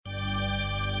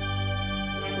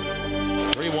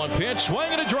3-1 pitch, swing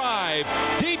and a drive,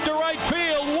 deep to right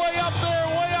field, way up there,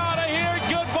 way out of here.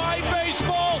 Goodbye,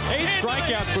 baseball. 8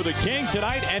 strikeouts for the King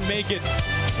tonight and make it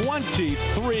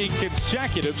 23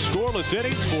 consecutive scoreless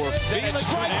innings for Felix.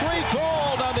 Strike 3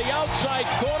 called on the outside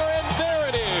corner, and there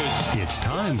it is. It's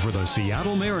time for the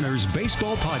Seattle Mariners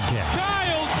Baseball Podcast.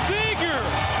 Kyle Seager!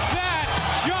 That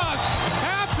just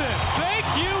happened! Thank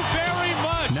you very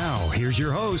much! Now, here's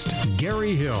your host,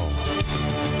 Gary Hill.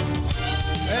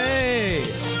 Hey!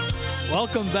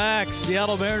 Welcome back,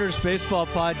 Seattle Mariners Baseball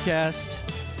Podcast.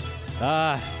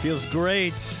 Feels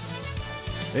great.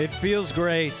 It feels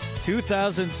great.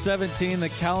 2017, the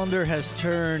calendar has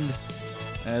turned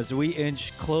as we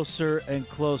inch closer and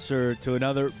closer to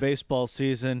another baseball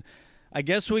season. I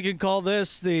guess we can call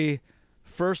this the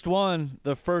first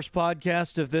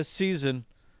podcast of this season.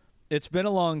 It's been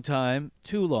a long time,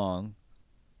 too long,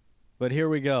 but here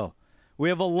we go. We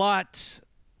have a lot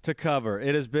to cover.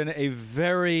 It has been a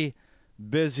very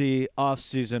busy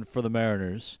offseason for the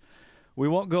Mariners. We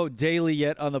won't go daily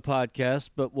yet on the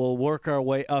podcast, but we'll work our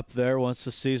way up there once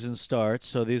the season starts,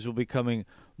 so these will be coming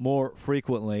more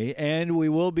frequently. And we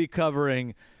will be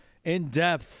covering in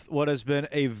depth what has been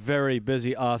a very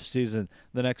busy offseason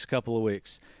the next couple of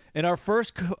weeks. In our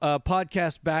first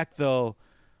podcast back, though,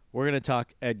 we're going to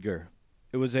talk Edgar.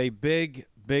 It was a big,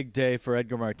 big day for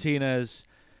Edgar Martinez.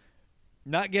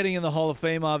 Not getting in the Hall of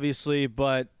Fame, obviously,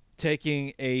 but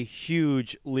taking a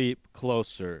huge leap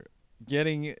closer.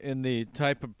 Getting in the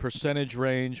type of percentage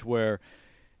range where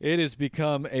it has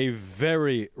become a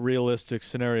very realistic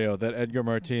scenario that Edgar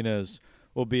Martinez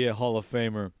will be a Hall of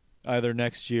Famer either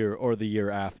next year or the year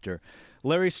after.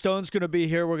 Larry Stone's going to be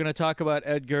here. We're going to talk about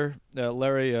Edgar.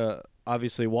 Larry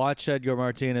obviously watched Edgar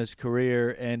Martinez's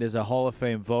career and is a Hall of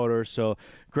Fame voter, so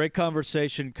great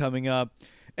conversation coming up.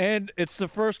 And it's the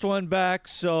first one back,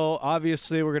 so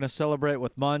obviously we're going to celebrate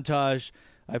with montage.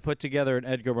 I put together an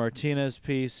Edgar Martinez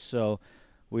piece, so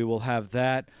we will have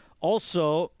that.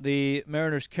 Also, the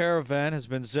Mariners Caravan has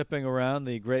been zipping around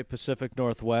the Great Pacific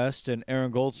Northwest, and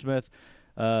Aaron Goldsmith,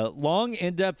 long,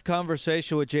 in-depth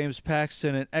conversation with James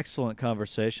Paxton, an excellent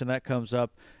conversation. That comes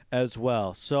up as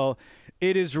well. So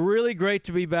it is really great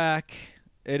to be back.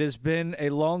 It has been a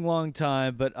long, long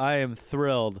time, but I am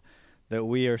thrilled that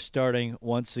we are starting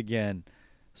once again.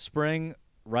 Spring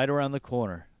right around the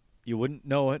corner. You wouldn't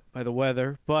know it by the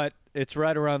weather, but it's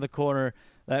right around the corner.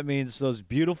 That means those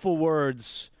beautiful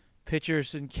words,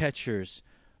 pitchers and catchers,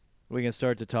 we can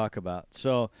start to talk about.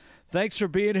 So thanks for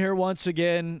being here once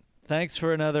again. Thanks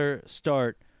for another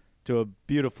start to a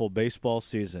beautiful baseball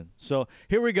season. So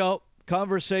here we go.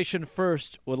 Conversation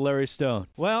first with Larry Stone.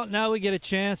 Well, now we get a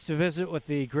chance to visit with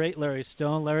the great Larry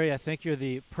Stone. Larry, I think you're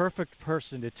the perfect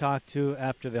person to talk to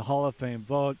after the Hall of Fame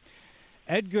vote.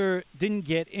 Edgar didn't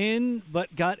get in,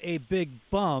 but got a big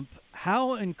bump.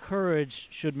 How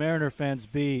encouraged should Mariner fans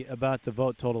be about the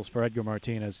vote totals for Edgar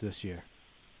Martinez this year?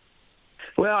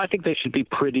 Well, I think they should be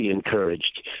pretty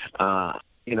encouraged.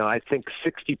 I think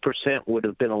 60% would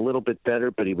have been a little bit better,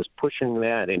 but he was pushing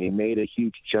that, and he made a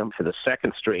huge jump for the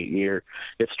second straight year.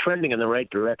 It's trending in the right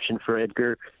direction for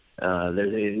Edgar.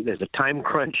 There's a time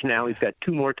crunch now. He's got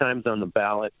 2 more times on the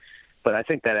ballot. But I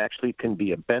think that actually can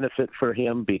be a benefit for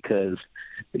him because,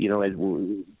 as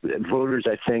voters,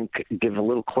 I think, give a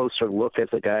little closer look as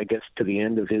the guy gets to the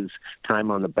end of his time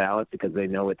on the ballot because they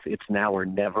know it's now or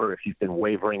never. If you've been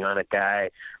wavering on a guy,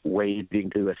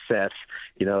 waiting to assess,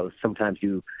 sometimes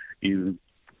you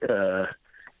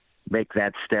make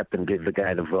that step and give the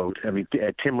guy the vote. I mean,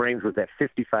 Tim Raines was at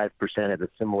 55% at a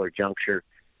similar juncture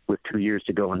with 2 years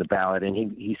to go on the ballot, and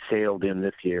he sailed in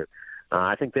this year.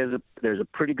 I think there's a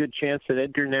pretty good chance that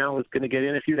Edgar now is going to get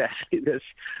in. If you'd asked me this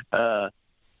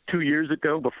 2 years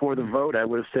ago before the vote, I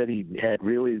would have said he had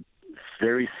really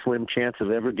very slim chance of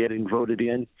ever getting voted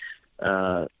in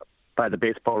by the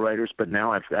baseball writers. But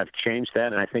now I've changed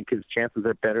that, and I think his chances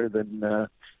are better than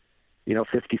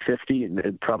 50-50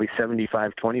 and probably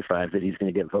 75-25 that he's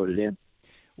going to get voted in.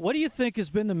 What do you think has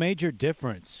been the major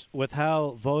difference with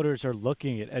how voters are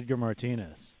looking at Edgar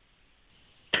Martinez?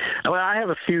 Well, I have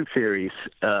a few theories.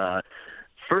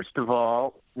 First of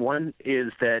all, one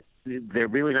is that they're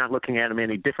really not looking at him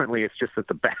any differently. It's just that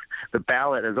the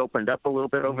ballot has opened up a little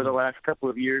bit over the last couple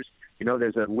of years.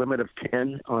 There's a limit of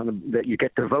 10 that you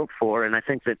get to vote for, and I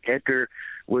think that Edgar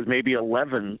was maybe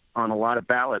 11 on a lot of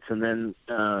ballots, and then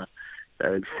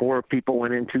 4 people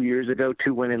went in 2 years ago,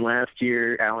 2 went in last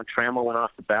year. Alan Trammell went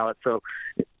off the ballot, so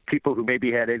people who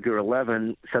maybe had Edgar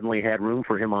 11 suddenly had room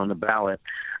for him on the ballot.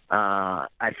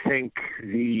 I think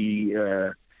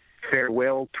the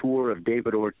farewell tour of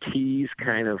David Ortiz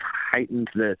kind of heightened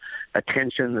the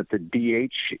attention that the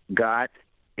DH got,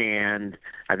 and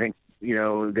I think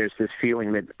there's this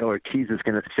feeling that Ortiz is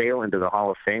going to sail into the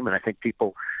Hall of Fame, and I think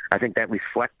that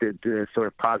reflected sort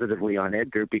of positively on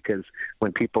Edgar, because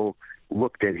when people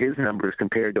looked at his numbers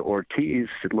compared to Ortiz,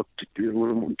 it looked a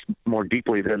little more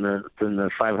deeply than the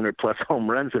 500 plus home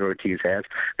runs that Ortiz has.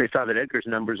 They saw that Edgar's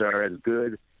numbers are as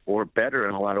good or better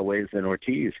in a lot of ways than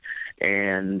Ortiz.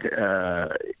 And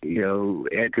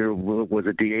Edgar was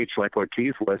a DH like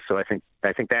Ortiz was, so I think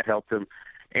that helped him.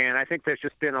 And I think there's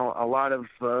just been a lot of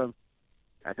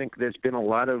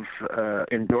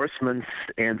endorsements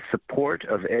and support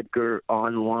of Edgar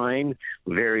online.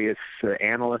 Various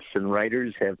analysts and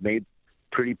writers have made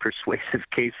pretty persuasive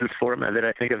cases for him that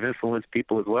I think have influenced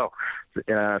people as well.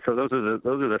 So those are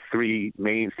the three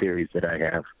main theories that I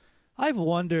have. I've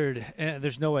wondered, and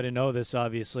there's no way to know this,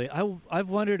 obviously. I've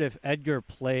wondered if Edgar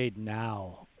played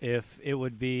now, if it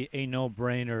would be a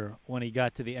no-brainer when he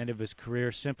got to the end of his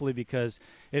career, simply because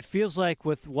it feels like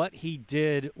with what he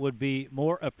did would be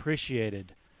more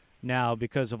appreciated now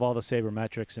because of all the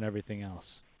sabermetrics and everything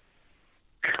else.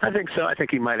 I think so. I think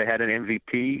he might have had an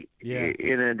MVP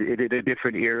in a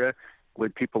different era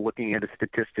with people looking at his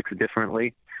statistics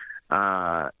differently.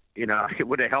 It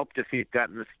would have helped if he had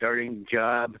gotten the starting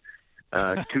job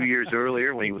 2 years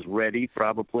earlier when he was ready,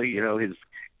 probably.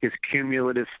 His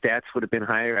cumulative stats would have been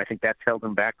higher. I think that's held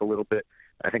him back a little bit.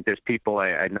 I think there's people,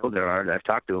 I know there are, I've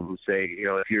talked to them, who say,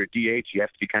 if you're a DH, you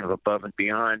have to be kind of above and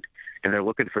beyond, and they're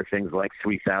looking for things like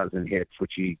 3,000 hits,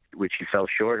 which he fell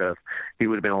short of. He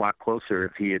would have been a lot closer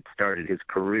if he had started his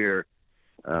career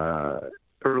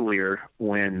earlier,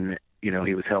 when he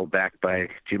was held back by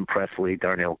Jim Presley,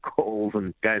 Darnell Coles,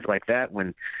 and guys like that,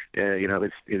 when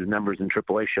his numbers in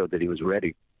AAA showed that he was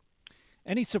ready.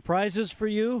 Any surprises for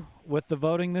you with the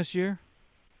voting this year?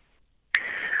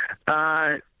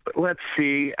 Let's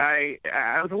see. I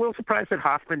was a little surprised that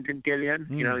Hoffman didn't get in.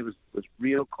 He was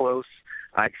real close.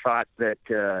 I thought that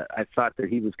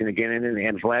he was going to get in,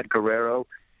 and Vlad Guerrero.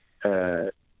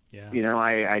 I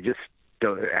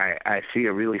see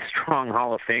a really strong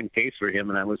Hall of Fame case for him,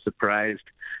 and I was surprised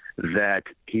that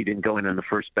he didn't go in on the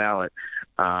first ballot.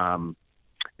 Those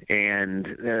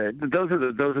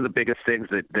are the biggest things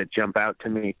that jump out to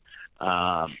me.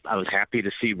 I was happy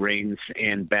to see Raines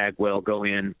and Bagwell go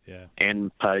in,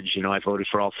 and Pudge. I voted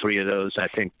for all three of those. I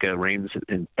think Raines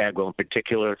and Bagwell in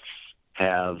particular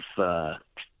have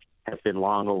been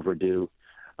long overdue.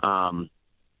 Jorge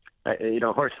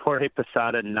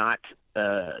Posada not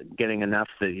getting enough,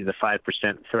 the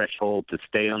 5% threshold to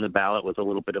stay on the ballot was a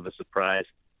little bit of a surprise.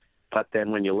 But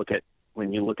then when you look at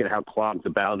how clogged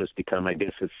the ballot has become, I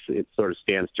guess it sort of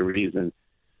stands to reason.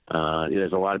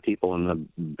 There's a lot of people in the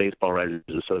Baseball Writers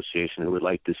Association who would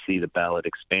like to see the ballot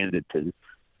expanded to,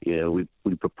 we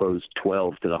proposed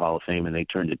 12 to the Hall of Fame and they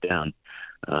turned it down.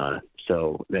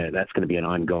 So that's going to be an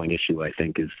ongoing issue, I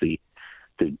think, is the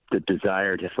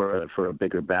desire for a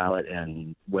bigger ballot,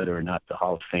 and whether or not the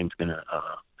Hall of Fame is going to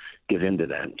give in to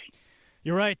that.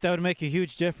 You're right. That would make a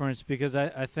huge difference, because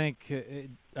I think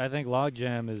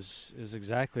logjam is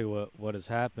exactly what has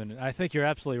happened. I think you're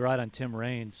absolutely right on Tim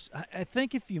Raines. I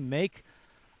think if you make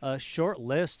a short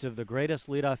list of the greatest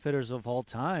leadoff hitters of all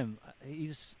time,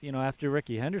 he's, after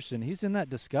Rickey Henderson, he's in that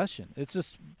discussion. It's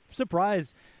just a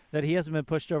surprise that he hasn't been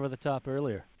pushed over the top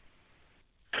earlier.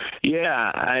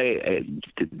 Yeah,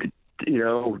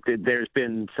 there's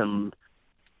been some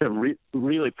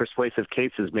really persuasive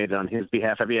cases made on his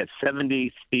behalf. He had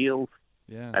 70 steals,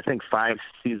 I think 5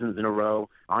 seasons in a row.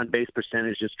 On-base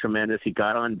percentage is tremendous. He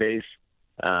got on base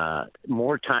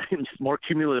more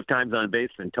cumulative times on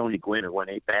base than Tony Gwynn, who won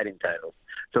 8 batting titles.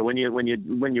 So when you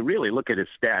really look at his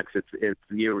stats,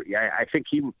 I think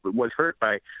he was hurt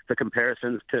by the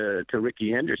comparisons to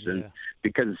Rickey Henderson,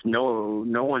 because no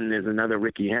one is another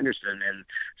Rickey Henderson, and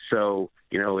so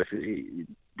if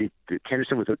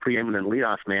Henderson was a preeminent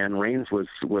leadoff man, Raines was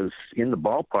in the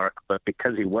ballpark, but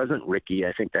because he wasn't Rickey,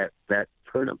 I think that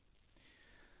hurt him.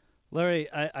 Larry,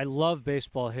 I love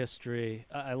baseball history.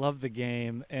 I love the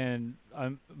game, and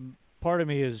part of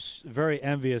me is very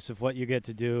envious of what you get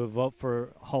to do, vote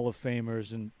for Hall of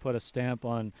Famers and put a stamp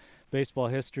on baseball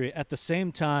history. At the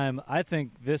same time, I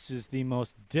think this is the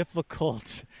most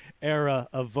difficult era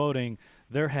of voting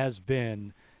there has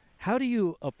been. How do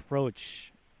you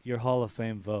approach your Hall of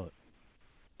Fame vote?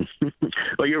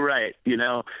 Well, you're right.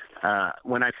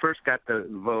 When I first got the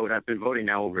vote, I've been voting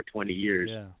now over 20 years.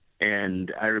 Yeah.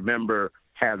 And I remember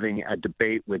having a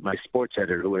debate with my sports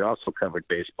editor, who had also covered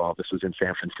baseball. This was in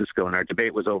San Francisco, and our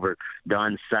debate was over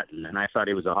Don Sutton. And I thought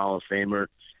he was a Hall of Famer,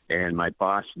 and my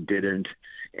boss didn't.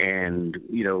 And,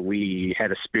 we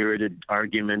had a spirited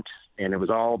argument, and it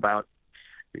was all about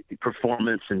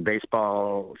performance and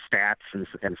baseball stats and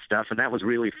stuff, and that was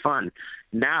really fun.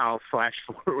 Now, flash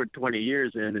forward 20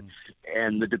 years in,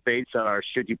 and the debates are: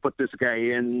 should you put this guy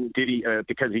in? Did he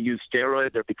because he used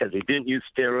steroids, or because he didn't use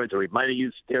steroids, or he might have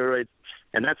used steroids?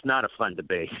 And that's not a fun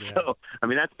debate. Yeah. So, I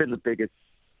mean, that's been the biggest.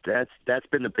 That's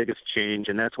been the biggest change,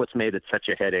 and that's what's made it such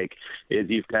a headache. Is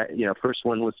you've got first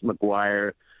one was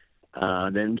McGwire,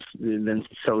 then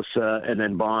Sosa, and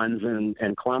then Bonds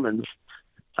and Clemens.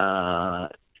 All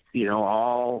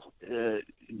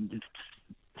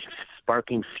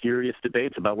sparking furious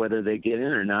debates about whether they get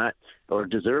in or not, or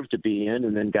deserve to be in.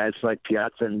 And then guys like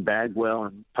Piazza and Bagwell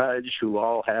and Pudge, who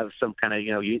all have some kind of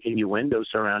innuendo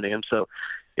surrounding them. So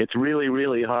it's really,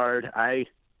 really hard. I've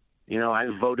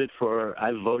voted for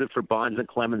Bonds and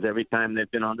Clemens every time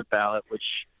they've been on the ballot,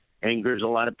 which angers a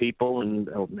lot of people, and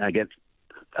I get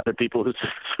other people who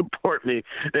support me.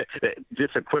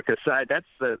 Just a quick aside, that's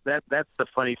the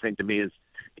funny thing to me is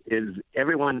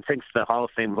everyone thinks the Hall of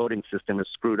Fame voting system is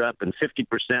screwed up, and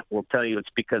 50% will tell you it's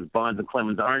because Bonds and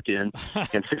Clemens aren't in,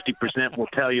 and 50% will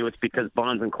tell you it's because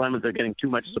Bonds and Clemens are getting too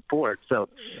much support. So,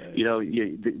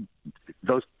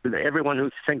 everyone who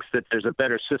thinks that there's a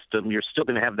better system, you're still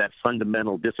going to have that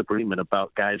fundamental disagreement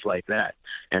about guys like that,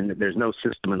 and there's no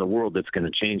system in the world that's going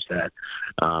to change that.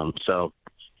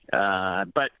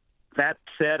 But that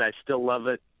said, I still love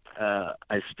it.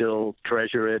 I still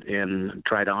treasure it and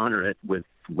try to honor it with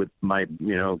my,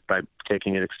 by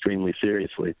taking it extremely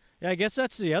seriously. Yeah, I guess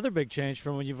that's the other big change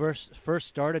from when you first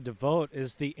started to vote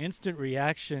is the instant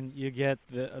reaction you get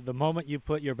the moment you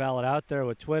put your ballot out there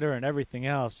with Twitter and everything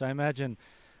else. I imagine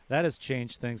that has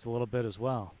changed things a little bit as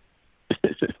well.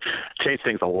 Changed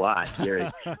things a lot, Gary.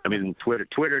 I mean, Twitter.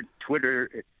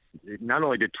 Not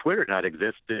only did Twitter not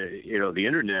exist, the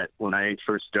internet when I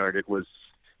first started was,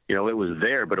 it was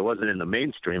there, but it wasn't in the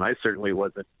mainstream. I certainly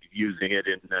wasn't using it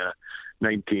in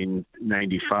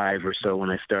 1995 or so when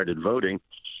I started voting.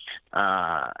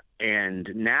 And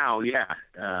now,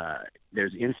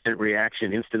 there's instant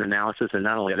reaction, instant analysis, and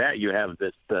not only that, you have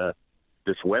this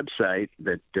website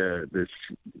that this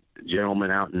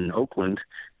gentleman out in Oakland,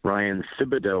 Ryan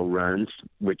Thibodeau, runs,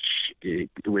 which he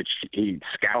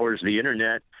scours the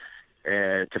internet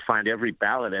to find every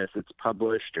ballot as it's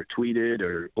published or tweeted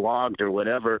or blogged or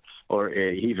whatever, or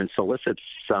he even solicits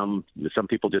some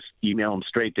people just email them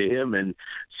straight to him, and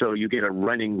so you get a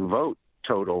running vote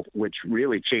total, which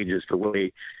really changes the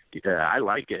way I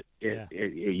like it.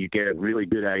 You get a really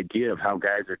good idea of how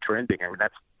guys are trending. I mean,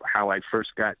 that's how I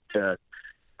first got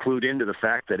clued into the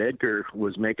fact that Edgar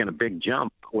was making a big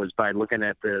jump, was by looking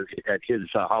at his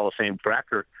Hall of Fame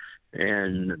tracker.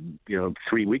 And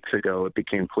 3 weeks ago, it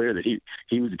became clear that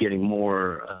he was getting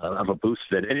more of a boost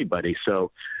than anybody.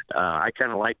 So I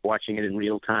kind of like watching it in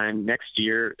real time. Next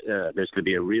year, there's going to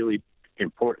be a really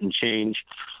important change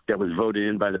that was voted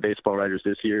in by the baseball writers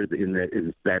this year,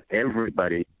 is that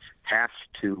everybody has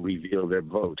to reveal their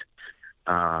vote.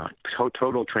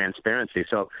 Total transparency.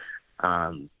 So,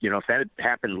 if that had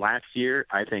happened last year,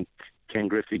 I think Ken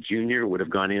Griffey Jr. would have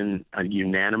gone in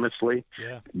unanimously,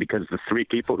 because the three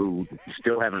people who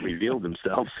still haven't revealed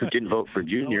themselves, who didn't vote for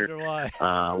Jr.,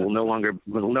 will no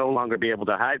longer be able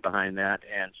to hide behind that.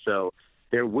 And so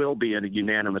there will be a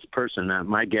unanimous person. Now,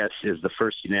 my guess is the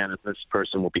first unanimous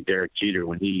person will be Derek Jeter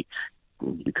when he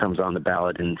comes on the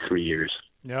ballot in 3 years.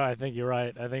 No, I think you're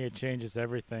right. I think it changes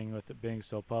everything with it being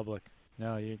so public.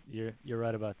 No, you're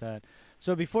right about that.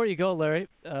 So before you go, Larry,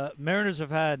 Mariners have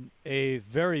had a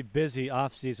very busy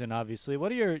offseason, obviously.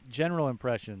 What are your general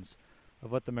impressions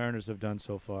of what the Mariners have done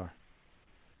so far?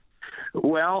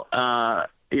 Well, I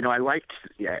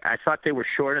thought they were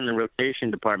short in the rotation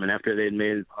department after they had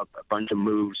made a bunch of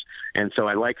moves, and so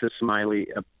I like the Smiley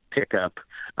pickup.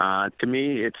 To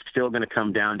me, it's still going to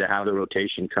come down to how the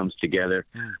rotation comes together.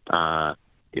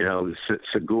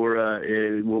 Segura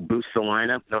will boost the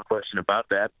lineup, no question about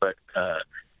that. But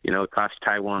it cost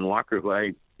Taijuan Walker, who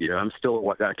I'm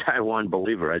still a Taijuan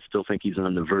believer. I still think he's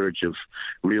on the verge of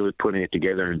really putting it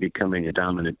together and becoming a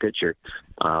dominant pitcher.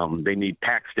 They need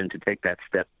Paxton to take that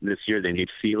step this year. They need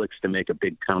Felix to make a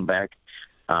big comeback.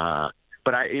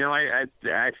 But I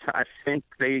think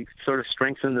they sort of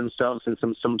strengthened themselves in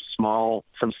some small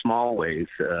ways.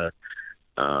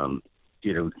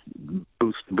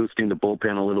 Boosting the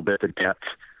bullpen a little bit, the depth,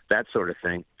 that sort of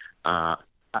thing.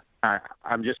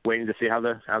 I'm just waiting to see how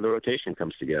the rotation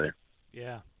comes together.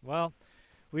 Yeah, well,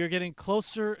 we are getting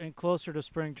closer and closer to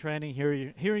spring training.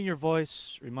 Hearing your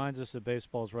voice reminds us that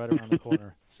baseball's right around the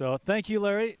corner. So thank you,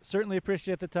 Larry. Certainly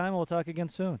appreciate the time. We'll talk again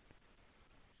soon.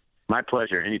 My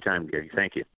pleasure. Anytime, Gary.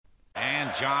 Thank you.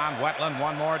 And John Wetland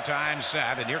one more time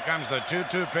set. And here comes the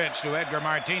 2-2 pitch to Edgar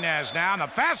Martinez now. And the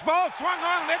fastball swung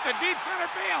on and hit to deep center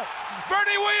field.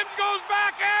 Bernie Williams goes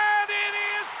back, and it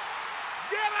is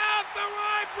get out the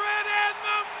rye bread and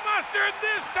the mustard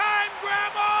this time,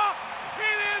 Grandma.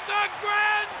 It is a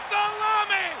grand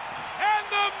salami, and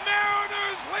the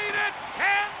Mariners lead it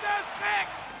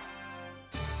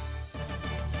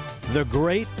 10-6. The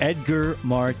great Edgar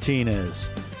Martinez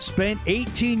spent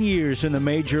 18 years in the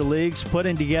major leagues,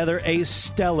 putting together a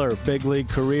stellar big league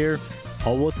career,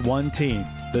 all with one team,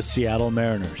 the Seattle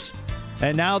Mariners.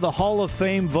 And now the Hall of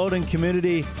Fame voting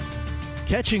community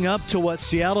catching up to what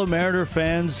Seattle Mariner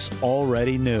fans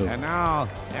already knew. And now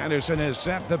Anderson has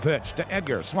set the pitch to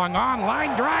Edgar. Swung on,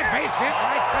 line drive, base hit,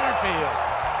 right center field.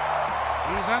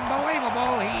 He's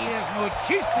unbelievable. He is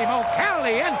muchísimo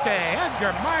caliente,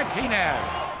 Edgar Martinez.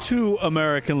 2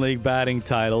 American League batting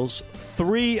titles,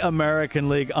 3 American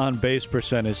League on-base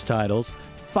percentage titles,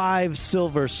 5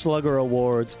 Silver Slugger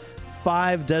awards,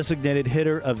 5 Designated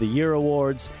Hitter of the Year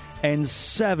awards, and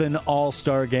 7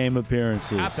 All-Star Game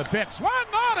appearances. At the pitch, swung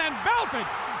on and belted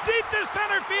deep to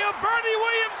center field. Bernie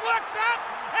Williams looks up,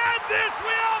 and this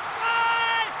will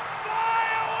fly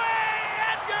away.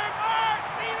 Edgar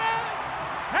Martinez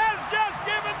has just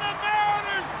given the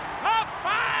Mariners a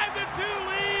 5-2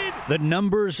 lead. The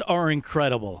numbers are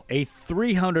incredible. A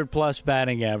 300-plus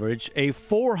batting average, a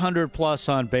 400-plus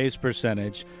on-base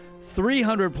percentage,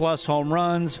 300-plus home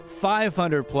runs,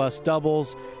 500-plus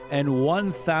doubles, and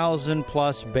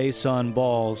 1,000-plus base on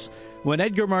balls. When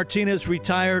Edgar Martinez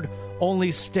retired,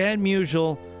 only Stan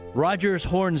Musial, Rogers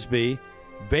Hornsby,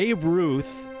 Babe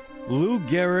Ruth, Lou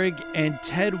Gehrig, and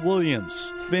Ted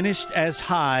Williams finished as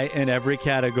high in every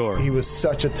category. He was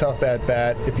such a tough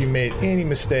at-bat. If you made any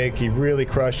mistake, he really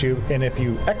crushed you. And if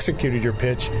you executed your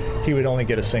pitch, he would only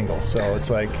get a single. So it's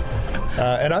like,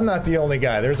 and I'm not the only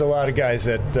guy. There's a lot of guys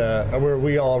that where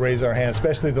we all raise our hands,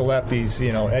 especially the lefties.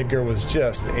 You know, Edgar was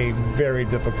just a very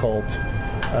difficult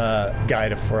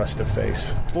guy for us to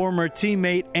face. Former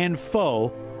teammate and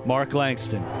foe, Mark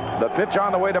Langston. The pitch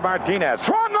on the way to Martinez.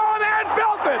 Swung on and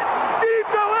belted deep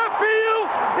to left field.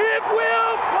 It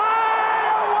will fly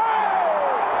away.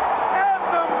 And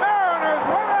the Mariners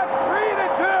win it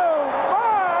 3-2.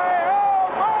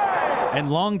 My.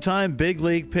 And longtime big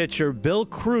league pitcher Bill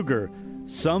Kruger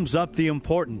sums up the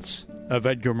importance of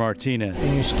Edgar Martinez.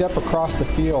 When you step across the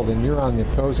field and you're on the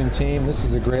opposing team, this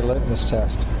is a great litmus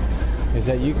test. Is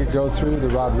that you could go through the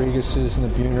Rodriguez's and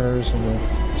the Buners and the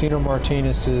Tino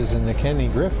Martinez's and the Kenny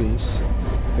Griffey's.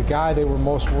 The guy they were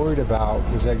most worried about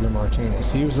was Edgar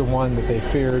Martinez. He was the one that they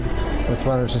feared with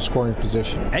runners in scoring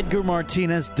position. Edgar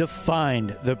Martinez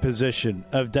defined the position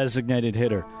of designated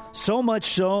hitter. So much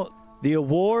so, the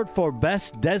award for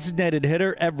best designated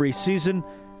hitter every season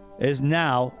is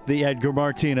now the Edgar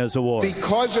Martinez Award.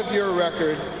 Because of your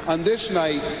record on this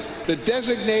night, the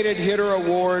Designated Hitter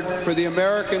Award for the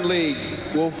American League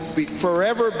will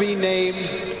forever be named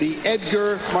the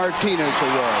Edgar Martinez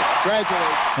Award.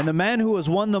 Congratulations. And the man who has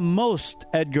won the most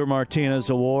Edgar Martinez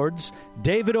Awards,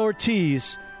 David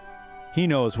Ortiz, he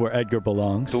knows where Edgar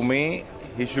belongs. To me,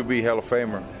 he should be Hall of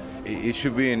Famer. He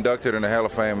should be inducted in the Hall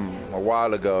of Fame a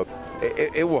while ago.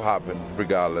 It will happen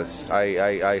regardless.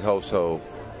 I hope so.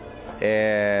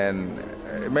 And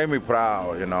it made me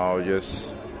proud, you know,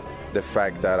 just the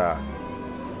fact that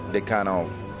they kind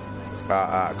of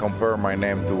compare my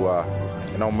name to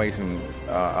an amazing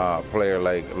player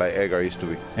like Edgar used to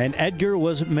be. And Edgar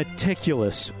was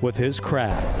meticulous with his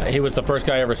craft. He was the first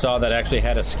guy I ever saw that actually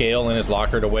had a scale in his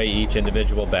locker to weigh each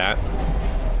individual bat.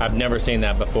 I've never seen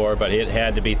that before, but it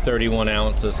had to be 31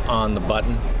 ounces on the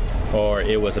button, or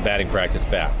it was a batting practice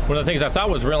bat. One of the things I thought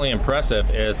was really impressive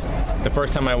is the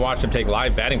first time I watched him take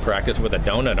live batting practice with a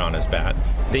donut on his bat.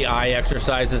 The eye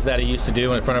exercises that he used to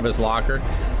do in front of his locker.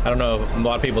 I don't know, a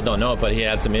lot of people don't know it, but he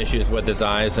had some issues with his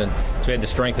eyes, and so he had to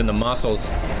strengthen the muscles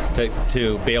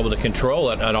to be able to control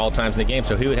it at all times in the game.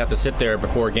 So he would have to sit there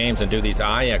before games and do these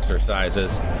eye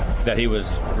exercises that he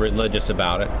was religious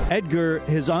about it. Edgar,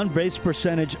 his on-base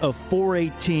percentage of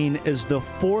 .418 is the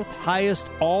 4th highest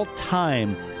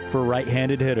all-time for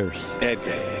right-handed hitters.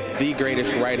 Edgar, the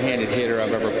greatest right-handed hitter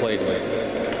I've ever played with.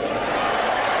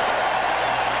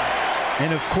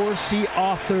 And of course, he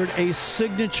authored a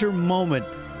signature moment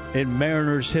in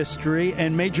Mariners history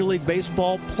and Major League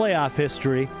Baseball playoff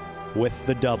history with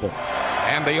the double.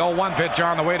 And the 0-1 pitch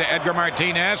on the way to Edgar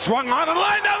Martinez. Swung on and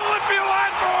lined down the left field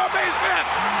line for a base hit.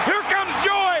 Here comes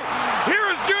Joy. Here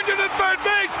is Junior to third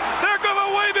base. They're going to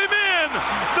wave him in.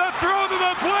 The throw to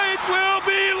the plate will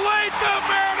be late. The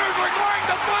Mariners are going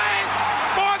to play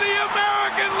for the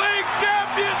American League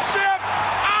Championship.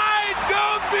 I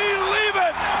don't believe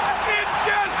it.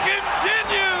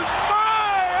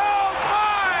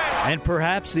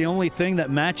 perhaps the only thing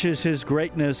that matches his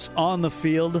greatness on the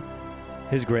field,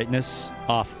 his greatness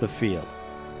off the field.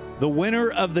 The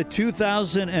winner of the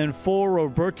 2004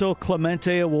 Roberto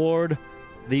Clemente Award,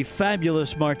 the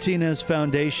fabulous Martinez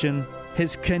Foundation,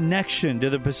 his connection to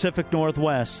the Pacific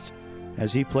Northwest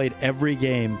as he played every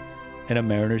game in a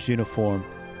Mariners uniform.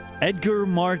 Edgar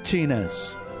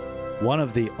Martinez, one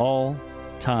of the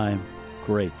all-time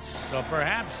greats. So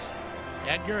perhaps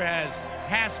Edgar has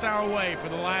passed our way for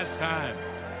the last time.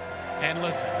 And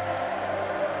listen.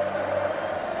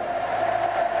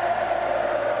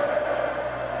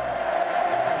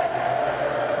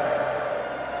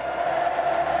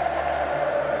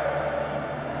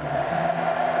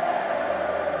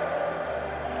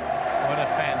 What a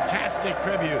fantastic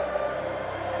tribute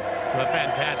to a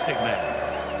fantastic man.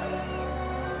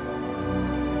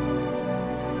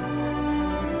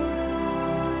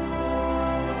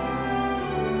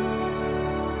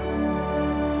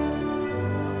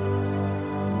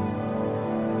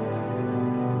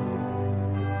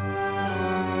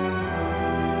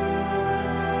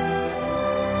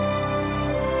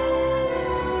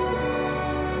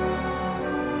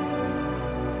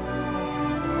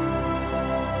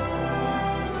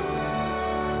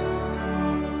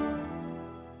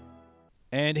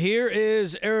 And here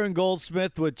is Aaron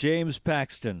Goldsmith with James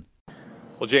Paxton.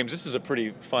 Well, James, this is a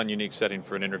pretty fun, unique setting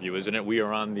for an interview, isn't it? We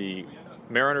are on the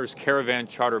Mariners Caravan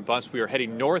charter bus. We are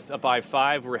heading north up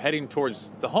I-5. We're heading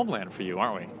towards the homeland for you,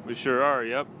 aren't we? We sure are,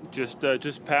 yep. Just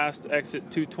past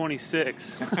exit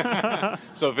 226.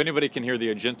 So if anybody can hear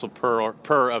the gentle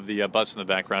purr of the bus in the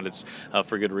background, it's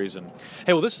for good reason.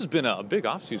 Hey, well, this has been a big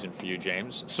off-season for you,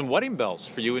 James. Some wedding bells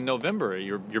for you in November.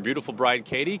 Your beautiful bride,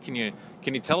 Katie. Can you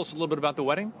tell us a little bit about the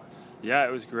wedding? Yeah,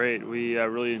 it was great. We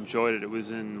really enjoyed it. It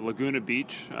was in Laguna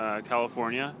Beach,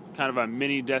 California. Kind of a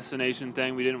mini destination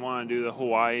thing. We didn't want to do the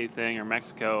Hawaii thing or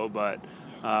Mexico, but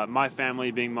my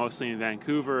family being mostly in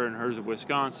Vancouver and hers in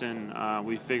Wisconsin,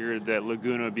 we figured that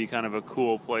Laguna would be kind of a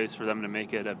cool place for them to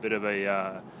make it a bit of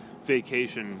a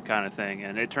vacation kind of thing.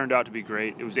 And it turned out to be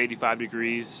great. It was 85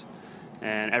 degrees,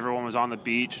 and everyone was on the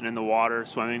beach and in the water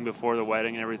swimming before the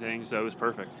wedding and everything, so it was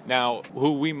perfect. Now,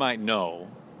 who we might know,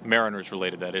 Mariners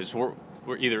related that is, we're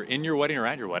either in your wedding or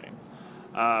at your wedding.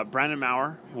 Brandon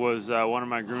Maurer was one of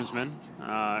my groomsmen.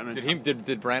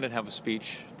 Did Brandon have a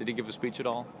speech? Did he give a speech at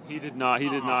all? He did not. He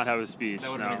did not have a speech. That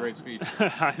would have been a great speech.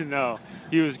 I know.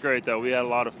 He was great though. We had a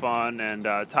lot of fun, and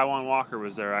Taiwan Walker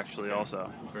was there actually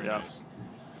also. Very nice.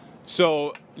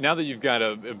 So now that you've got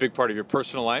a big part of your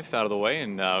personal life out of the way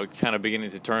and kind of beginning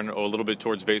to turn a little bit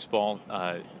towards baseball,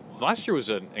 last year was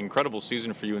an incredible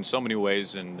season for you in so many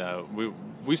ways, and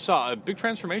we saw a big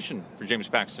transformation for James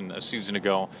Paxton a season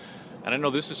ago. And I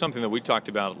know this is something that we talked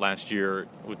about last year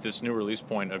with this new release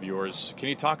point of yours. Can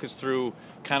you talk us through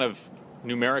kind of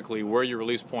numerically where your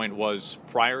release point was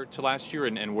prior to last year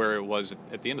and where it was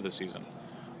at the end of the season?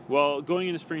 Well, going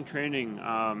into spring training,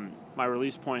 my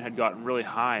release point had gotten really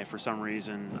high for some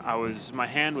reason. My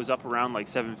hand was up around like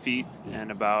 7 feet and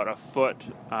about a foot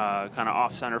kind of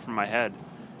off center from my head.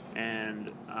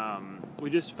 And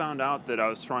we just found out that I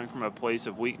was throwing from a place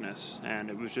of weakness, and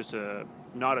it was just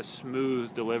not a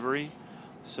smooth delivery.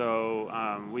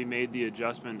 So we made the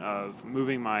adjustment of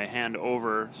moving my hand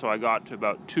over, so I got to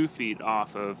about 2 feet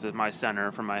off of my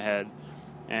center from my head,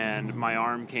 and my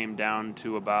arm came down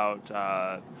to about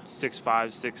 6'5",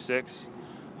 6'6",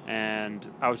 and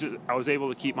I was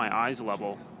able to keep my eyes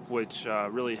level, which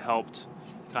really helped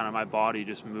kind of my body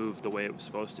just move the way it was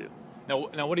supposed to.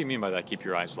 Now, what do you mean by that, keep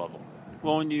your eyes level?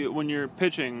 Well, when you're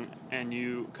pitching and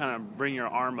you kind of bring your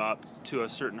arm up to a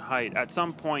certain height, at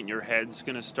some point your head's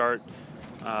going to start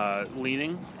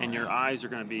leaning and your eyes are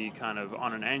going to be kind of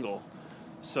on an angle.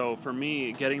 So for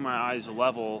me, getting my eyes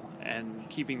level and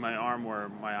keeping my arm where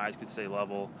my eyes could stay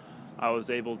level, I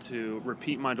was able to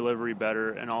repeat my delivery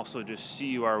better and also just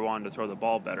see where I wanted to throw the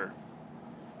ball better.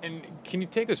 And can you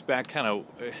take us back kind of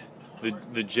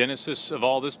the genesis of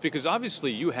all this? Because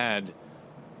obviously you had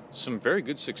some very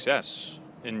good success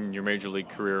in your major league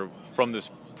career from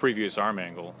this previous arm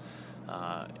angle,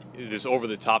 this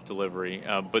over-the-top delivery.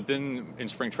 But then in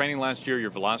spring training last year, your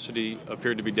velocity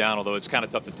appeared to be down, although it's kind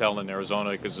of tough to tell in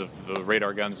Arizona because of the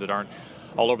radar guns that aren't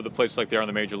all over the place like they are in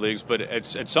the major leagues. But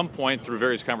at some point through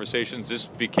various conversations, this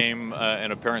became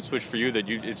an apparent switch for you that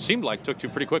it seemed like took to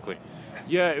pretty quickly.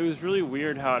 Yeah, it was really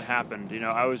weird how it happened.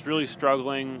 I was really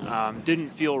struggling,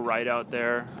 didn't feel right out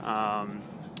there.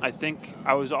 I think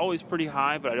I was always pretty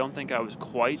high, but I don't think I was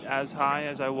quite as high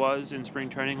as I was in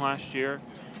spring training last year.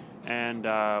 And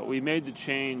we made the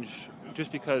change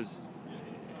just because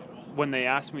when they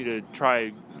asked me to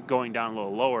try going down a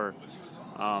little lower,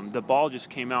 the ball just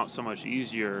came out so much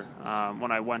easier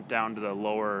when I went down to the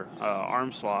lower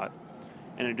arm slot,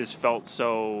 and it just felt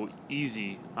so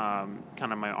easy, kind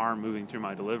of my arm moving through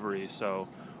my delivery. So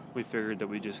we figured that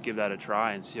we'd just give that a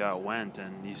try and see how it went,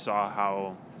 and you saw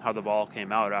how the ball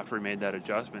came out after we made that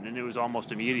adjustment, and it was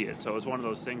almost immediate. So it was one of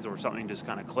those things where something just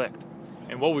kind of clicked.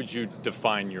 And what would you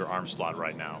define your arm slot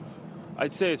right now?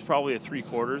 I'd say it's probably a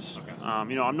 3/4.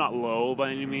 Okay. I'm not low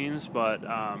by any means, but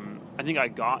I think I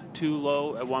got too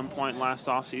low at one point last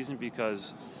offseason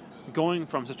because going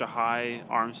from such a high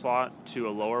arm slot to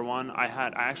a lower one, I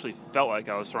actually felt like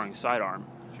I was throwing sidearm.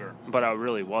 Sure. But I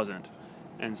really wasn't.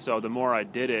 And so the more I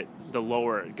did it, the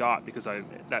lower it got because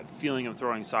that feeling of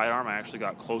throwing sidearm, I actually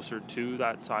got closer to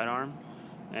that sidearm,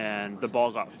 and the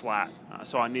ball got flat.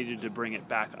 So I needed to bring it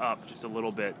back up just a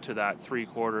little bit to that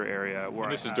 3/4 area. Where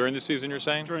And this is during the season, you're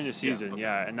saying? During the season,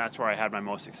 yeah, and that's where I had my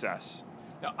most success.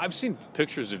 Now, I've seen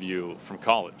pictures of you from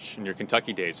college in your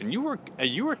Kentucky days, and you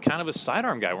were kind of a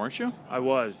sidearm guy, weren't you? I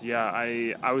was, yeah.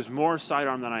 I was more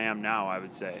sidearm than I am now, I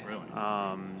would say. Really?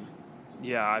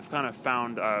 Yeah, I've kind of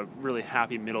found a really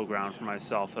happy middle ground for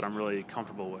myself that I'm really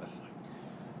comfortable with.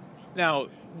 Now,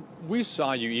 we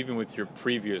saw you even with your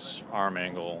previous arm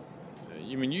angle.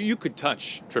 You could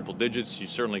touch triple digits. You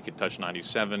certainly could touch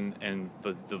 97, and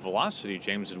the velocity,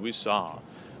 James, that we saw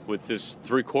with this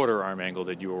 3/4 arm angle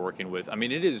that you were working with,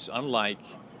 it is unlike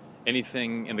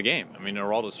anything in the game.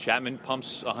 Aroldis Chapman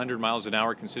pumps 100 miles an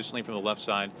hour consistently from the left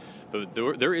side, but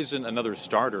there isn't another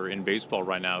starter in baseball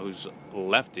right now who's a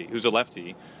lefty,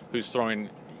 who's throwing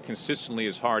consistently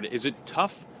as hard. Is it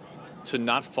tough to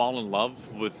not fall in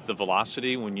love with the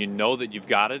velocity when you know that you've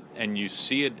got it and you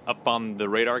see it up on the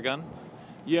radar gun?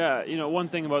 Yeah, one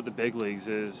thing about the big leagues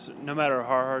is no matter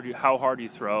how hard you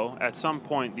throw, at some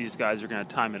point these guys are going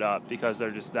to time it up because they're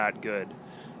just that good.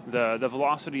 The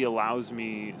velocity allows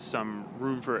me some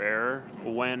room for error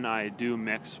when I do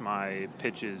mix my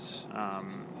pitches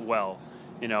well.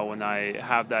 When I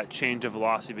have that change of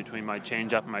velocity between my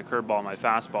changeup and my curveball and my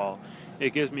fastball,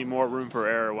 it gives me more room for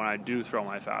error when I do throw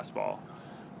my fastball.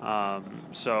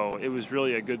 So it was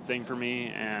really a good thing for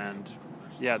me, and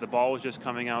yeah, the ball was just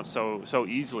coming out so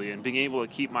easily, and being able to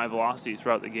keep my velocity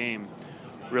throughout the game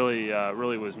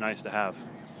really was nice to have.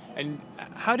 And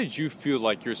how did you feel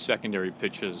like your secondary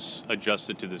pitches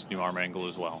adjusted to this new arm angle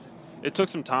as well? It took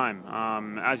some time.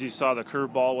 As you saw, the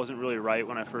curveball wasn't really right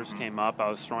when I first came up. I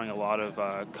was throwing a lot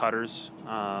of cutters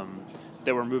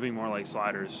that were moving more like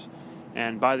sliders.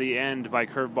 And by the end, my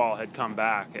curveball had come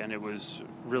back, and it was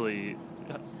really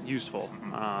useful.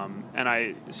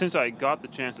 And since I got the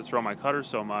chance to throw my cutters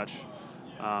so much,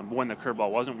 when the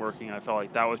curveball wasn't working, I felt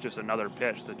like that was just another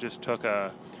pitch that just took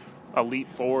a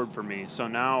leap forward for me. So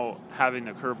now having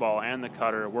the curveball and the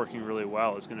cutter working really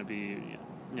well is going to be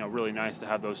really nice to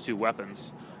have those two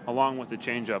weapons along with the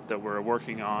changeup that we're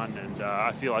working on, and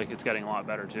I feel like it's getting a lot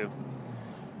better too.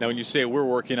 Now, when you say we're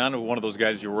working on, one of those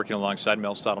guys you're working alongside,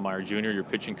 Mel Stottlemyre Jr., your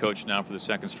pitching coach now for the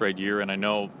second straight year, and I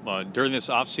know during this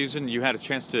offseason you had a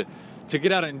chance to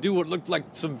get out and do what looked like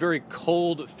some very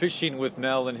cold fishing with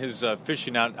Mel and his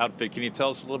fishing outfit. Can you tell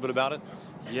us a little bit about it?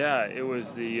 Yeah, it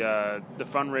was the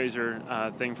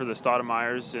fundraiser thing for the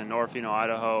Stottlemyres in Orofino,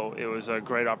 Idaho. It was a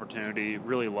great opportunity.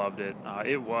 Really loved it.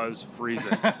 It was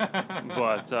freezing,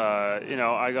 but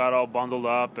I got all bundled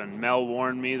up, and Mel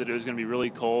warned me that it was going to be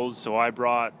really cold, so I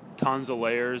brought tons of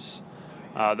layers.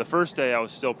 The first day I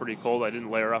was still pretty cold. I didn't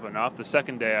layer up enough. The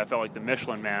second day I felt like the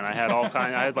Michelin Man. I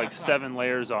had like 7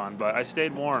 layers on, but I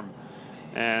stayed warm.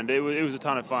 And it was a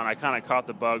ton of fun. I kind of caught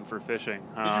the bug for fishing.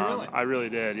 Did you really? I really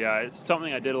did, yeah. It's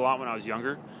something I did a lot when I was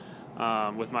younger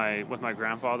with my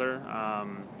grandfather.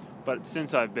 But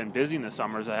since I've been busy in the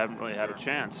summers, I haven't really had a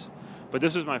chance. But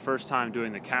this was my first time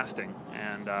doing the casting.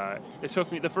 And it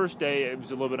took me, the first day it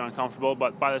was a little bit uncomfortable,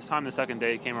 but by the time the second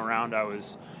day came around, I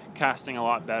was casting a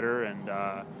lot better, and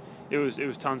it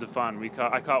was tons of fun.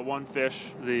 I caught 1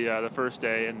 fish the first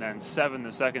day, and then 7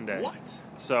 the second day. What?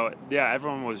 So yeah,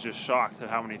 everyone was just shocked at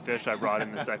how many fish I brought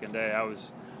in the second day. I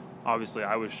was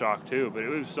shocked too, but it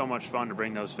was so much fun to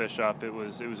bring those fish up. It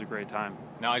was a great time.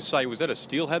 Now I saw you. Was that a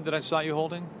steelhead that I saw you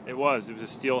holding? It was a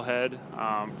steelhead.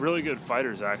 Really good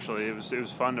fighters, actually. It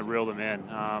was fun to reel them in.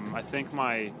 I think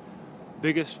my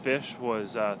biggest fish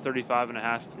was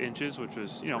 35.5 inches, which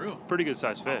was pretty good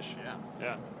sized fish. Oh,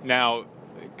 yeah. Now,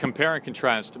 compare and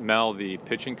contrast Mel, the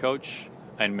pitching coach,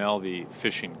 and Mel, the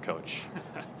fishing coach.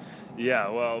 Yeah,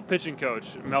 well, pitching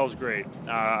coach, Mel's great.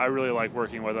 I really like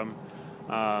working with him.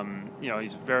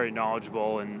 He's very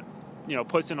knowledgeable and,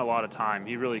 puts in a lot of time.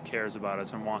 He really cares about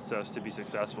us and wants us to be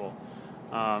successful.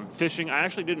 Fishing, I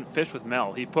actually didn't fish with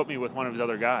Mel. He put me with one of his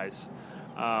other guys.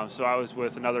 So I was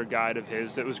with another guide of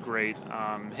his. It was great.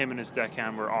 Him and his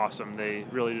deckhand were awesome. They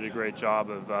really did a great job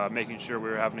of making sure we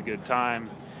were having a good time,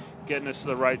 getting us to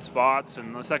the right spots.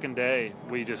 And the second day,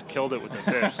 we just killed it with the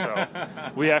fish. So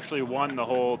we actually won the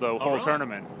whole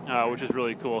tournament, which is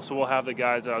really cool. So we'll have the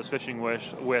guys that I was fishing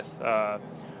with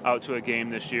out to a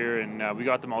game this year, and we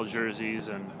got them all jerseys.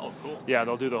 And cool. Yeah,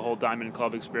 they'll do the whole Diamond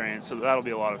Club experience. So that'll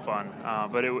be a lot of fun.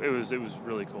 But it was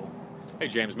really cool. Hey,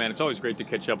 James, man, it's always great to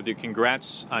catch up with you.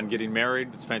 Congrats on getting married.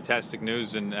 It's fantastic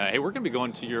news. And, hey, we're going to be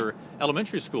going to your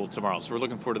elementary school tomorrow, so we're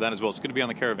looking forward to that as well. It's good to be on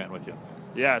the Caravan with you.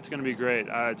 Yeah, it's going to be great.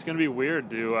 It's going to be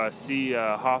weird to see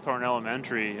Hawthorne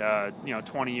Elementary,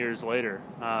 20 years later.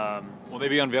 Will they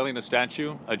be unveiling a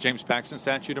statue, a James Paxton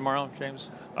statue tomorrow,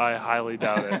 James? I highly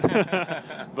doubt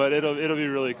it. But it'll be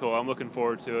really cool. I'm looking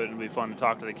forward to it. It'll be fun to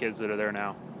talk to the kids that are there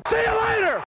now. See you later!